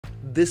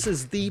This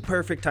is the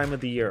perfect time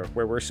of the year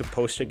where we're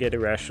supposed to get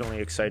irrationally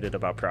excited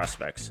about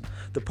prospects.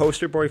 The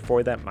poster boy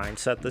for that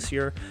mindset this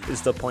year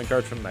is the point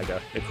guard from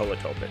Mega, Nikola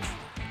Topic.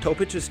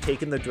 Topic has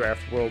taken the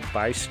draft world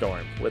by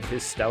storm with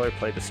his stellar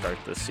play to start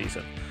this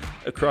season.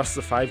 Across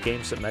the 5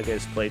 games that Mega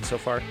has played so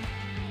far,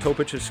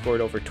 Topic has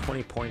scored over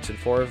 20 points in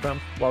 4 of them,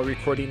 while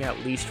recording at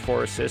least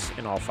 4 assists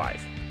in all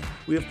 5.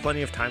 We have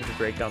plenty of time to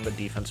break down the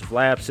defensive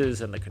lapses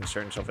and the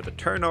concerns over the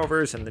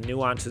turnovers and the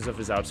nuances of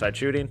his outside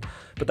shooting,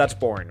 but that's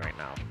boring right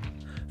now.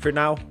 For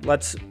now,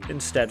 let's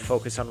instead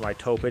focus on why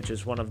Topic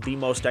is one of the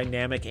most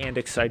dynamic and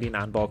exciting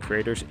on-ball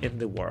creators in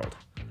the world.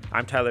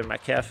 I'm Tyler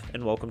Metcalf,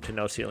 and welcome to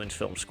No Ceilings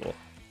Film School.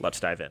 Let's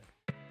dive in.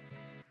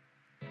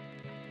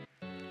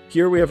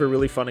 Here we have a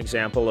really fun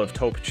example of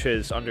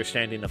Topic's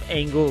understanding of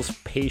angles,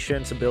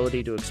 patience,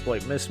 ability to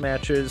exploit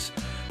mismatches,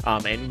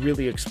 and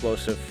really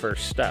explosive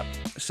first step.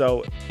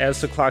 So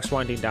as the clock's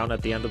winding down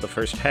at the end of the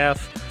first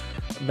half,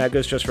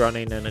 Mega's just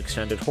running an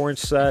extended horn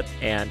set,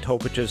 and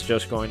Topic is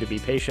just going to be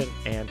patient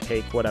and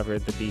take whatever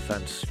the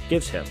defense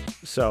gives him.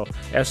 So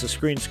as the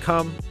screens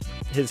come,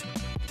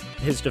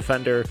 his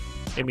defender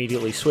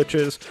immediately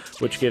switches,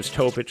 which gives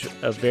Topic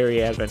a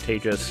very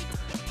advantageous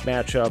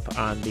matchup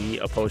on the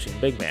opposing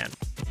big man.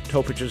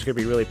 Topic is going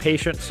to be really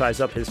patient, size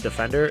up his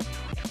defender,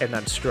 and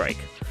then strike.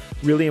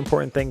 Really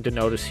important thing to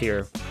notice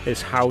here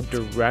is how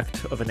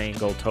direct of an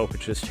angle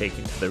Topic is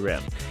taking to the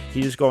rim.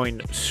 He's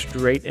going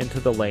straight into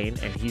the lane,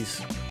 and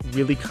he's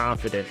really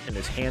confident in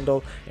his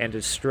handle and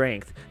his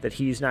strength that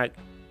he's not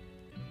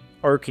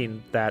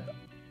arcing that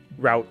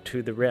route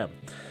to the rim.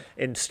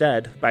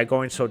 Instead, by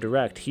going so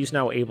direct, he's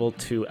now able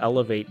to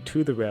elevate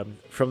to the rim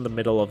from the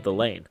middle of the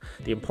lane.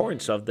 The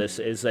importance of this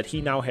is that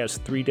he now has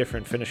 3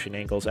 different finishing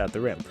angles at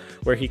the rim,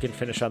 where he can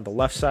finish on the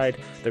left side,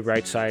 the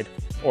right side,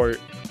 or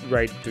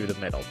right through the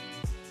middle.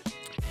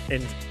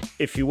 And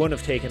if you wouldn't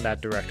have taken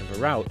that direct of a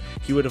route,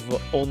 he would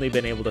have only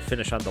been able to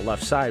finish on the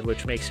left side,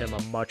 which makes him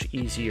a much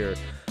easier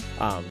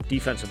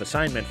defensive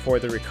assignment for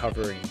the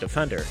recovering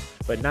defender.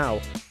 But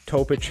now,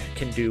 Topic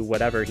can do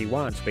whatever he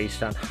wants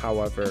based on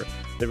however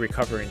the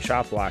recovering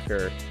shot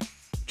blocker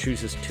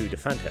chooses to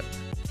defend him.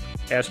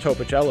 As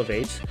Topic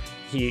elevates,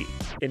 he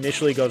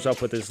initially goes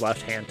up with his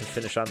left hand to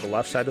finish on the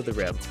left side of the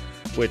rim,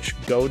 which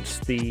goads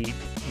the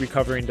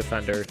recovering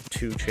defender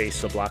to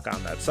chase the block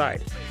on that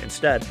side.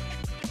 Instead,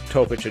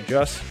 Topic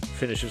adjusts,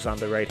 finishes on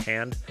the right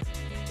hand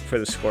for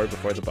the score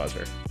before the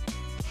buzzer.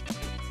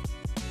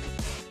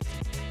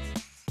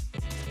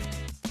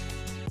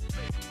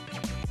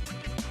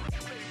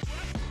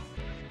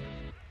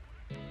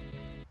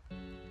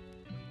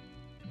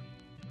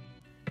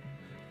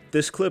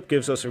 This clip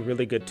gives us a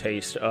really good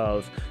taste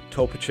of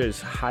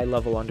Topic's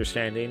high-level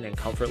understanding and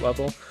comfort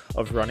level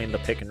of running the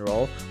pick and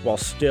roll, while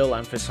still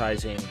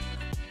emphasizing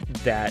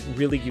that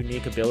really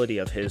unique ability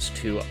of his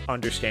to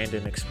understand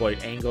and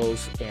exploit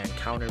angles and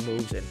counter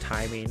moves and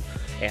timing,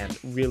 and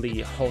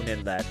really hone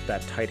in that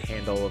tight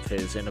handle of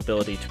his and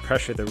ability to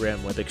pressure the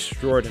rim with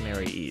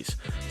extraordinary ease.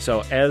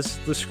 So as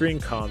the screen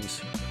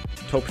comes,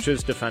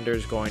 Topic's defender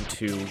is going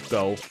to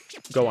go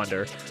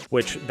under,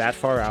 which that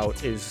far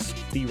out is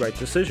the right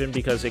decision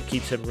because it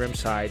keeps him rim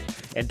side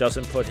and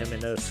doesn't put him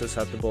in a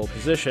susceptible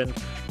position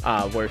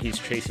where he's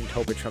chasing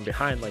Topic from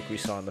behind like we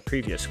saw in the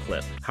previous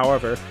clip.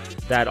 However,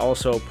 that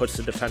also puts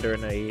the defender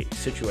in a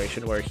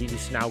situation where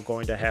he's now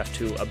going to have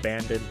to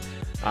abandon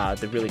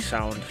the really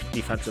sound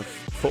defensive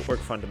footwork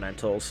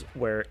fundamentals,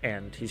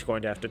 and he's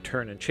going to have to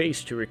turn and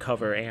chase to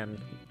recover and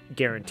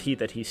guarantee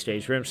that he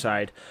stays rim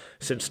side,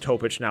 since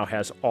Topic now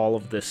has all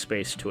of this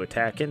space to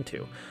attack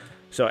into.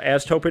 So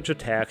as Topic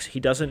attacks,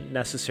 he doesn't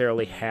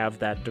necessarily have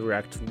that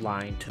direct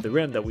line to the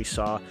rim that we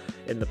saw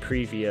in the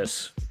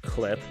previous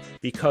clip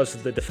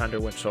because the defender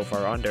went so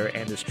far under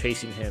and is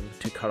chasing him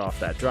to cut off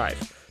that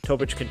drive.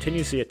 Topic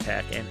continues the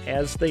attack, and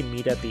as they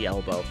meet at the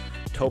elbow,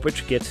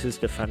 Topic gets his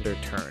defender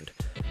turned,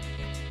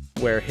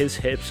 where his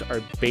hips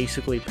are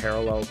basically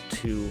parallel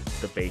to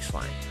the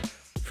baseline.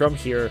 From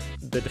here,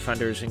 the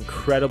defender is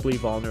incredibly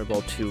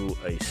vulnerable to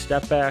a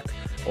step back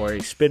or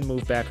a spin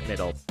move back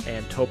middle,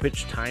 and Topic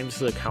times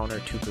the counter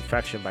to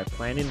perfection by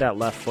planting that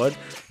left foot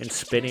and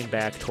spinning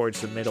back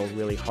towards the middle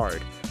really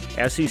hard.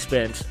 As he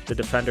spins, the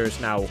defender is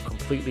now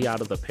completely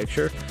out of the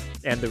picture,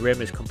 and the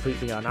rim is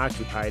completely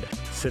unoccupied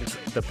since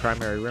the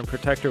primary rim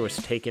protector was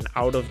taken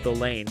out of the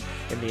lane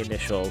in the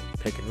initial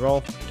pick and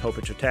roll.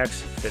 Topic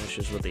attacks,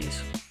 finishes with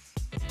ease.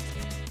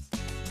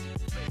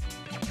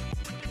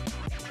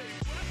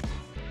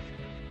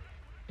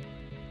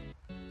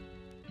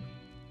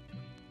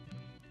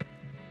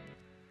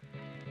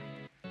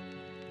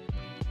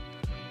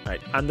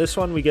 Right, on this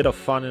one we get a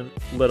fun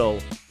little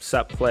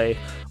set play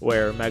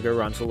where Mega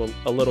runs a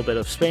little bit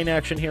of Spain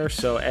action here.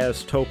 So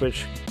as Topic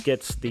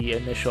gets the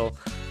initial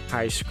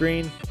high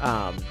screen,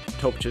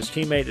 Topic's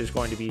teammate is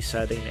going to be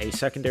setting a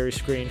secondary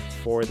screen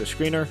for the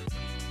screener,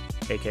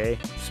 aka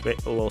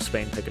a little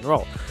Spain pick and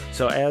roll.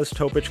 So as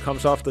Topic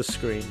comes off the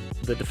screen,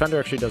 the defender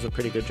actually does a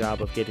pretty good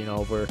job of getting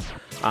over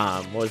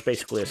was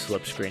basically a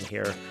slip screen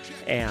here,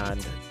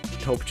 and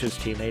Topic's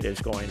teammate is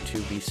going to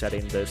be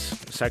setting this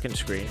second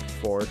screen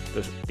for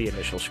the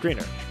initial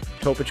screener.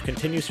 Topic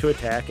continues to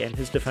attack, and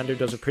his defender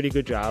does a pretty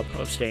good job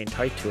of staying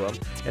tight to him,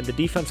 and the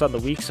defense on the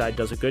weak side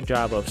does a good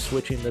job of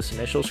switching this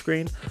initial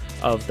screen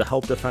of the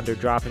help defender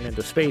dropping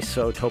into space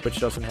so Topic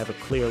doesn't have a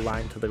clear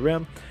line to the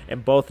rim,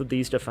 and both of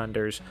these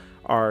defenders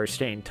are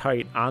staying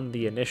tight on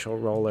the initial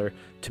roller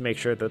to make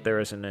sure that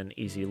there isn't an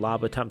easy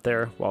lob attempt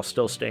there while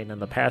still staying in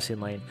the passing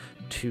lane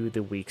to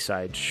the weak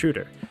side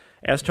shooter.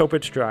 As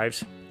Topic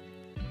drives,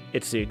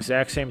 it's the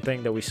exact same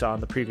thing that we saw in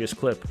the previous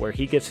clip where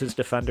he gets his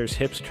defender's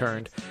hips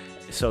turned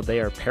so they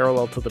are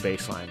parallel to the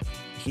baseline.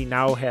 He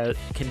now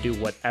can do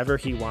whatever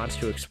he wants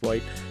to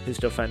exploit his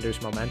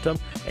defender's momentum,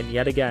 and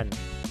yet again,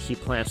 he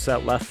plants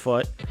that left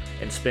foot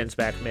and spins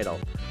back middle.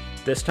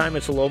 This time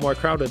it's a little more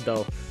crowded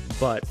though,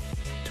 but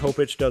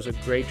Topic does a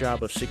great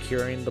job of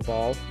securing the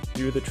ball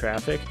through the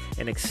traffic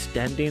and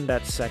extending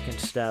that second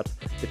step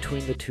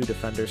between the two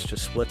defenders to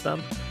split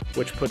them,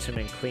 which puts him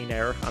in clean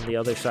air on the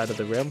other side of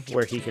the rim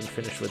where he can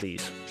finish with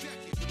ease.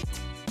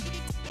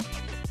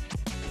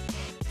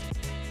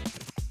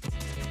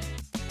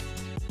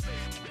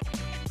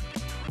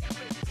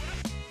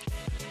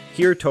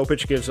 Here,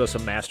 Topic gives us a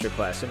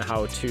masterclass in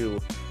how to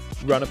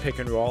run a pick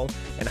and roll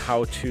and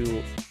how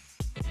to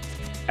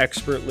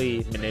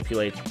expertly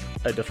manipulate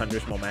a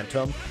defender's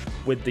momentum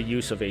with the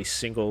use of a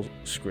single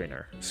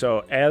screener.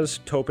 So as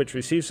Topic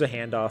receives the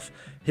handoff,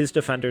 his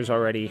defender's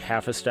already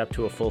half a step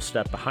to a full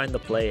step behind the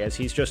play as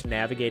he's just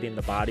navigating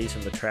the bodies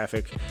and the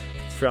traffic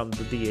from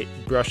the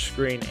brush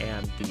screen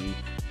and the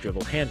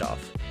dribble handoff.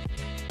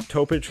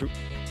 Topic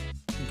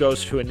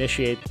goes to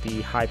initiate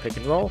the high pick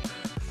and roll,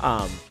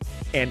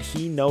 and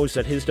he knows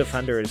that his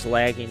defender is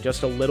lagging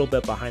just a little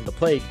bit behind the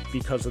play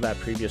because of that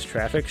previous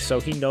traffic, so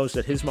he knows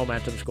that his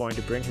momentum is going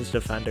to bring his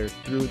defender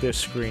through this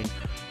screen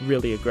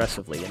really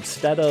aggressively.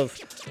 Instead of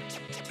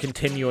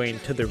continuing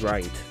to the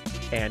right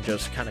and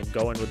just kind of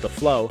going with the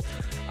flow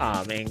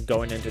and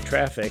going into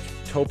traffic,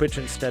 Topic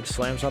instead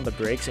slams on the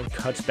brakes and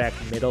cuts back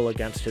middle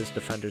against his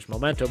defender's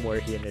momentum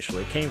where he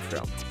initially came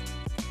from.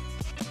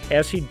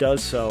 As he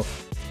does so,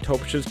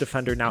 Topic's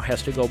defender now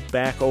has to go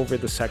back over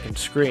the second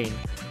screen,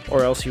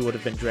 or else he would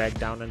have been dragged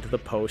down into the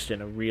post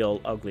in a real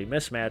ugly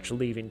mismatch,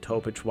 leaving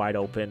Topic wide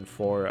open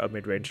for a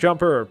mid-range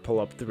jumper or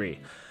pull-up three.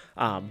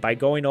 By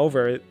going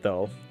over,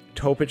 though,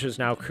 Topic has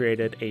now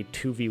created a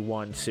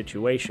 2v1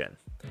 situation.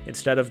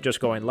 Instead of just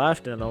going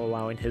left and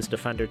allowing his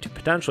defender to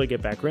potentially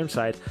get back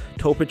rimside,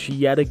 Topic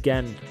yet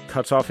again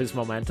cuts off his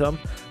momentum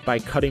by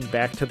cutting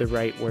back to the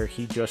right where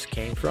he just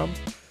came from.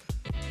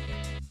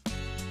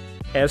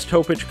 As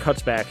Topic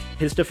cuts back,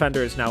 his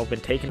defender has now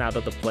been taken out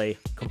of the play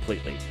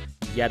completely,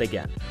 yet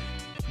again.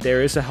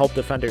 There is a help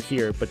defender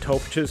here, but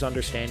Topic's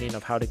understanding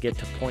of how to get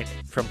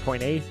from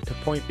point A to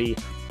point B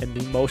in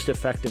the most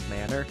effective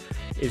manner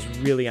is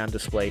really on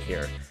display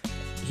here.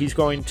 He's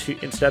going to,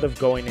 instead of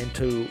going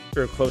into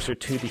or closer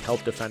to the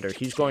help defender,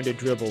 he's going to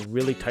dribble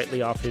really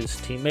tightly off his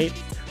teammate,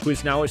 who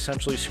is now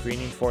essentially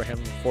screening for him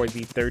for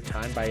the third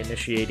time by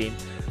initiating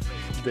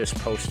this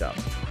post up.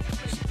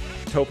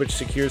 Topic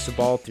secures the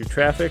ball through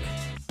traffic.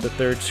 The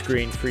third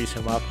screen frees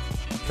him up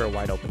for a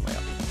wide open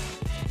layup.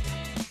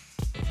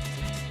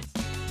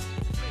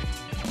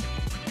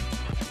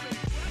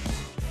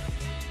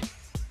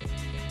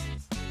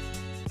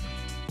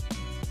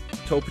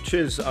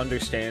 Topic's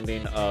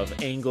understanding of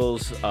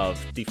angles, of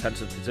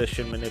defensive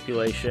position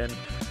manipulation,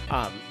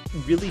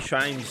 really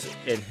shines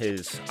in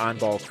his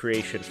on-ball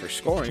creation for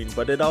scoring,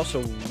 but it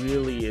also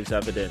really is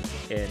evident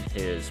in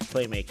his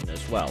playmaking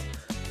as well.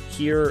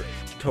 Here,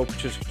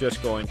 Topic is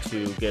just going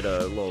to get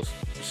a little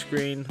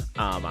screen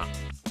on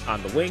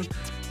the wing,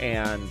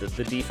 and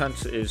the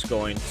defense is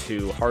going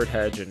to hard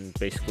hedge and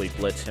basically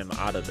blitz him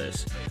out of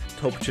this.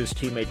 Topic's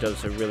teammate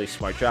does a really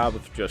smart job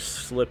of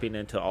just slipping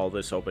into all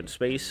this open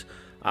space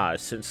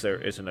since there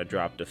isn't a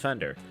drop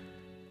defender.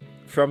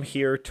 From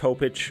here,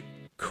 Topic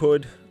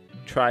could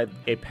try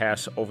a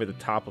pass over the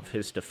top of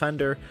his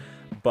defender,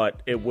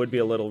 but it would be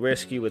a little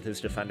risky with his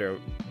defender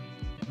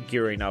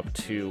gearing up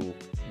to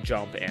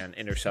jump and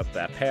intercept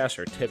that pass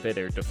or tip it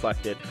or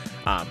deflect it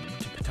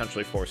to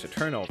potentially force a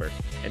turnover.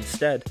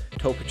 Instead,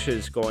 Topic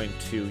is going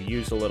to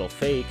use a little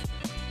fake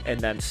and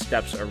then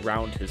steps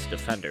around his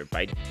defender.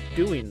 By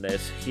doing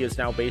this, he has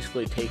now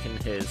basically taken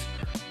his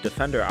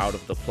defender out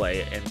of the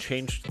play and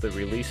changed the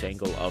release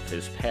angle of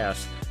his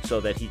pass so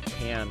that he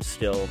can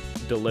still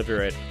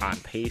deliver it on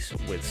pace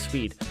with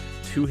speed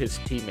to his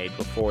teammate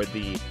before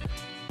the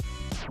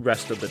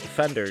rest of the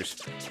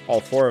defenders, all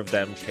four of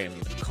them, can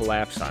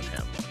collapse on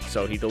him.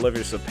 So he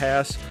delivers the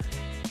pass,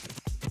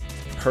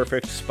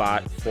 perfect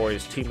spot for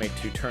his teammate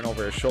to turn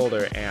over his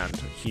shoulder, and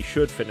he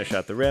should finish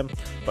at the rim,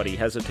 but he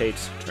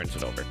hesitates, turns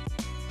it over.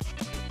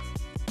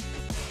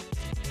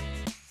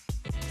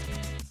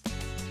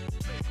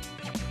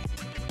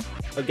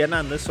 Again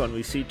on this one,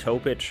 we see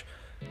Topic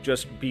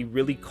just be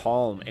really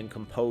calm and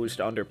composed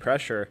under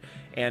pressure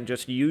and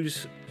just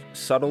use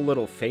subtle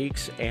little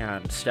fakes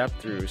and step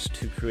throughs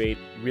to create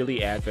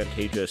really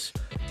advantageous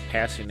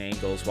passing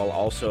angles while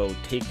also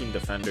taking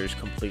defenders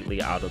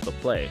completely out of the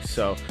play.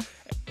 So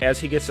as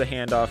he gets the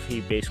handoff,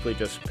 he basically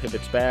just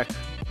pivots back,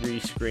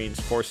 re-screens,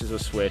 forces a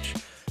switch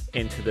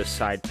into the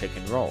side pick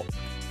and roll.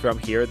 From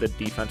here, the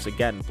defense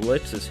again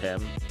blitzes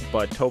him,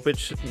 but Topic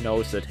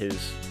knows that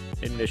his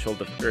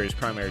his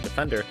primary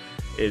defender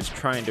is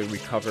trying to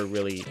recover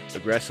really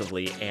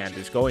aggressively and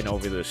is going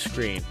over the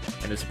screen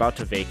and is about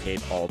to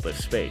vacate all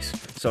this space.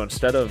 So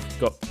instead of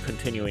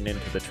continuing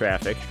into the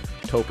traffic,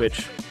 Topic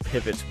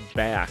pivots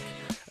back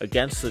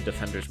against the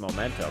defender's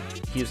momentum.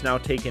 He has now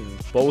taken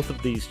both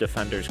of these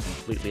defenders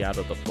completely out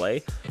of the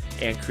play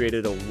and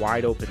created a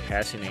wide open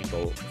passing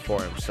angle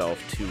for himself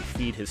to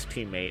feed his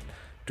teammate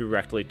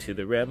directly to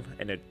the rim,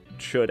 and it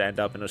should end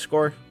up in a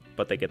score,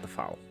 but they get the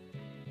foul.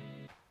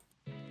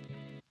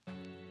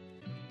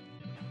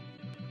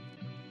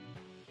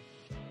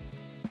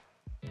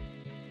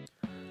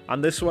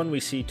 On this one, we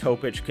see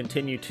Topic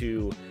continue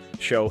to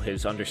show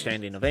his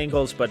understanding of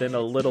angles, but in a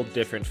little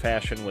different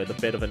fashion with a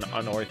bit of an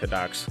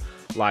unorthodox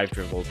live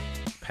dribble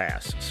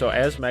pass. So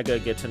as Mega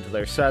gets into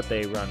their set,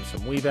 they run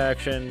some weave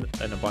action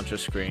and a bunch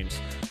of screens,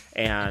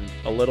 and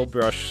a little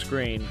brush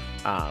screen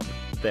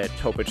that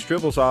Topic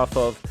dribbles off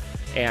of,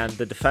 and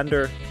the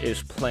defender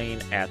is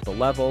playing at the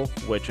level,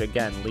 which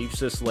again leaves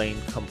this lane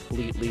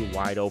completely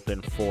wide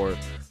open for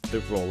the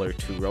roller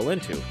to roll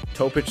into.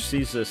 Topic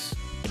sees this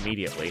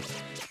immediately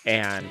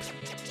and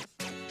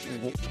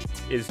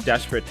is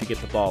desperate to get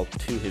the ball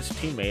to his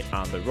teammate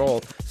on the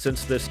roll,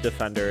 since this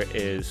defender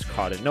is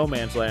caught in no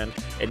man's land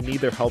and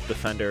neither help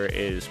defender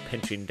is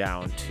pinching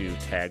down to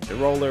tag the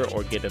roller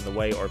or get in the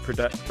way or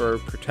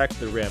protect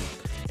the rim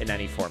in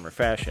any form or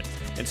fashion.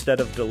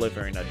 Instead of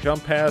delivering a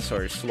jump pass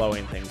or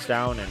slowing things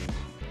down and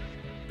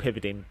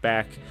pivoting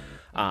back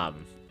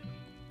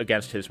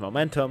against his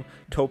momentum,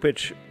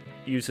 Topic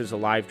uses a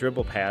live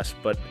dribble pass,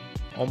 but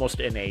almost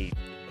in a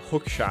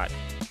hook shot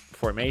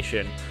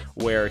formation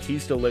where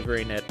he's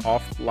delivering it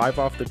live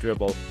off the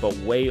dribble but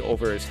way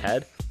over his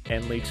head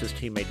and leads his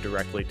teammate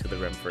directly to the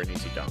rim for an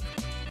easy dunk.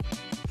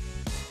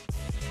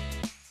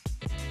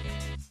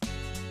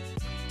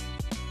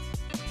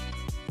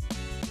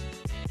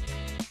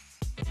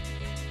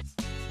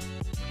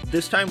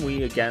 This time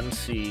we again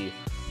see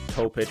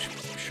Topic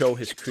show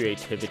his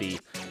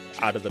creativity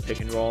out of the pick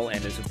and roll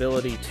and his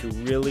ability to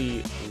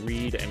really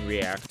read and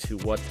react to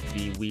what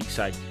the weak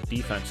side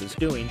defense is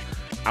doing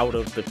out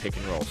of the pick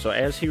and roll. So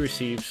as he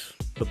receives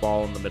the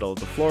ball in the middle of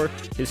the floor,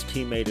 his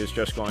teammate is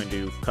just going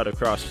to cut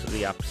across to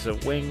the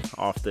opposite wing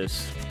off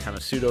this kind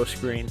of pseudo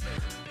screen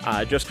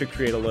just to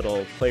create a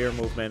little player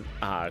movement,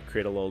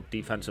 create a little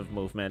defensive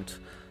movement,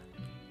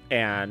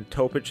 and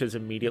Topic is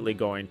immediately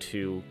going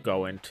to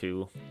go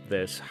into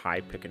this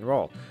high pick and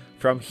roll.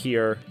 From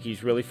here,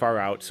 he's really far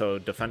out, so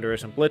defender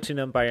isn't blitzing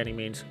him by any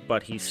means,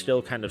 but he's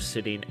still kind of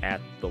sitting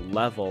at the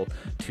level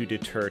to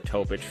deter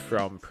Topic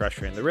from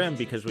pressuring the rim,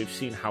 because we've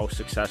seen how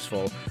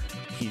successful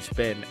he's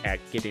been at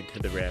getting to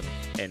the rim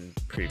in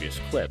previous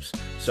clips.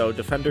 So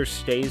defender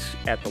stays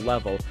at the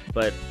level,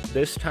 but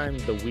this time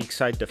the weak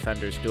side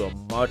defenders do a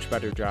much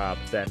better job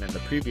than in the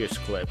previous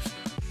clips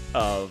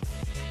of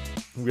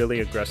really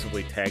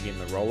aggressively tagging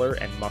the roller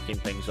and mucking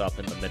things up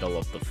in the middle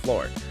of the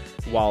floor.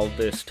 While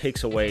this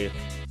takes away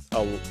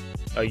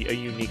a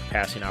unique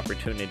passing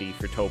opportunity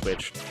for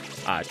Topic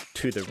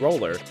to the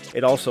roller,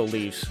 it also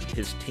leaves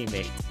his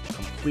teammate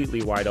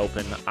completely wide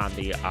open on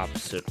the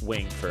opposite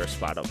wing for a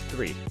spot up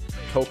three.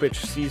 Topic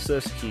sees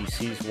this, he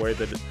sees where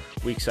the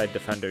weak side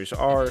defenders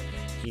are,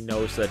 he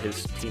knows that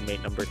his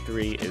teammate number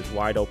 3 is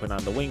wide open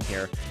on the wing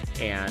here,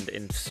 and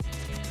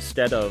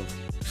instead of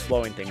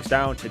slowing things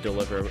down to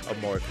deliver a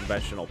more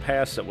conventional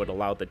pass that would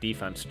allow the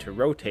defense to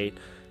rotate,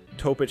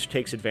 Topic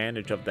takes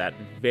advantage of that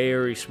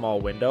very small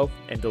window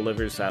and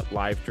delivers that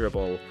live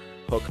dribble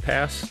hook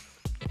pass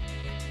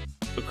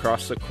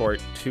across the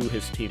court to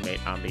his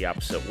teammate on the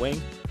opposite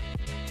wing.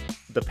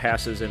 The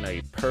pass is in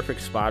a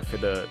perfect spot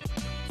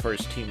for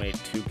his teammate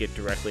to get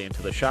directly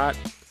into the shot.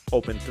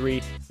 Open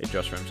three, it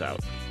just rims out.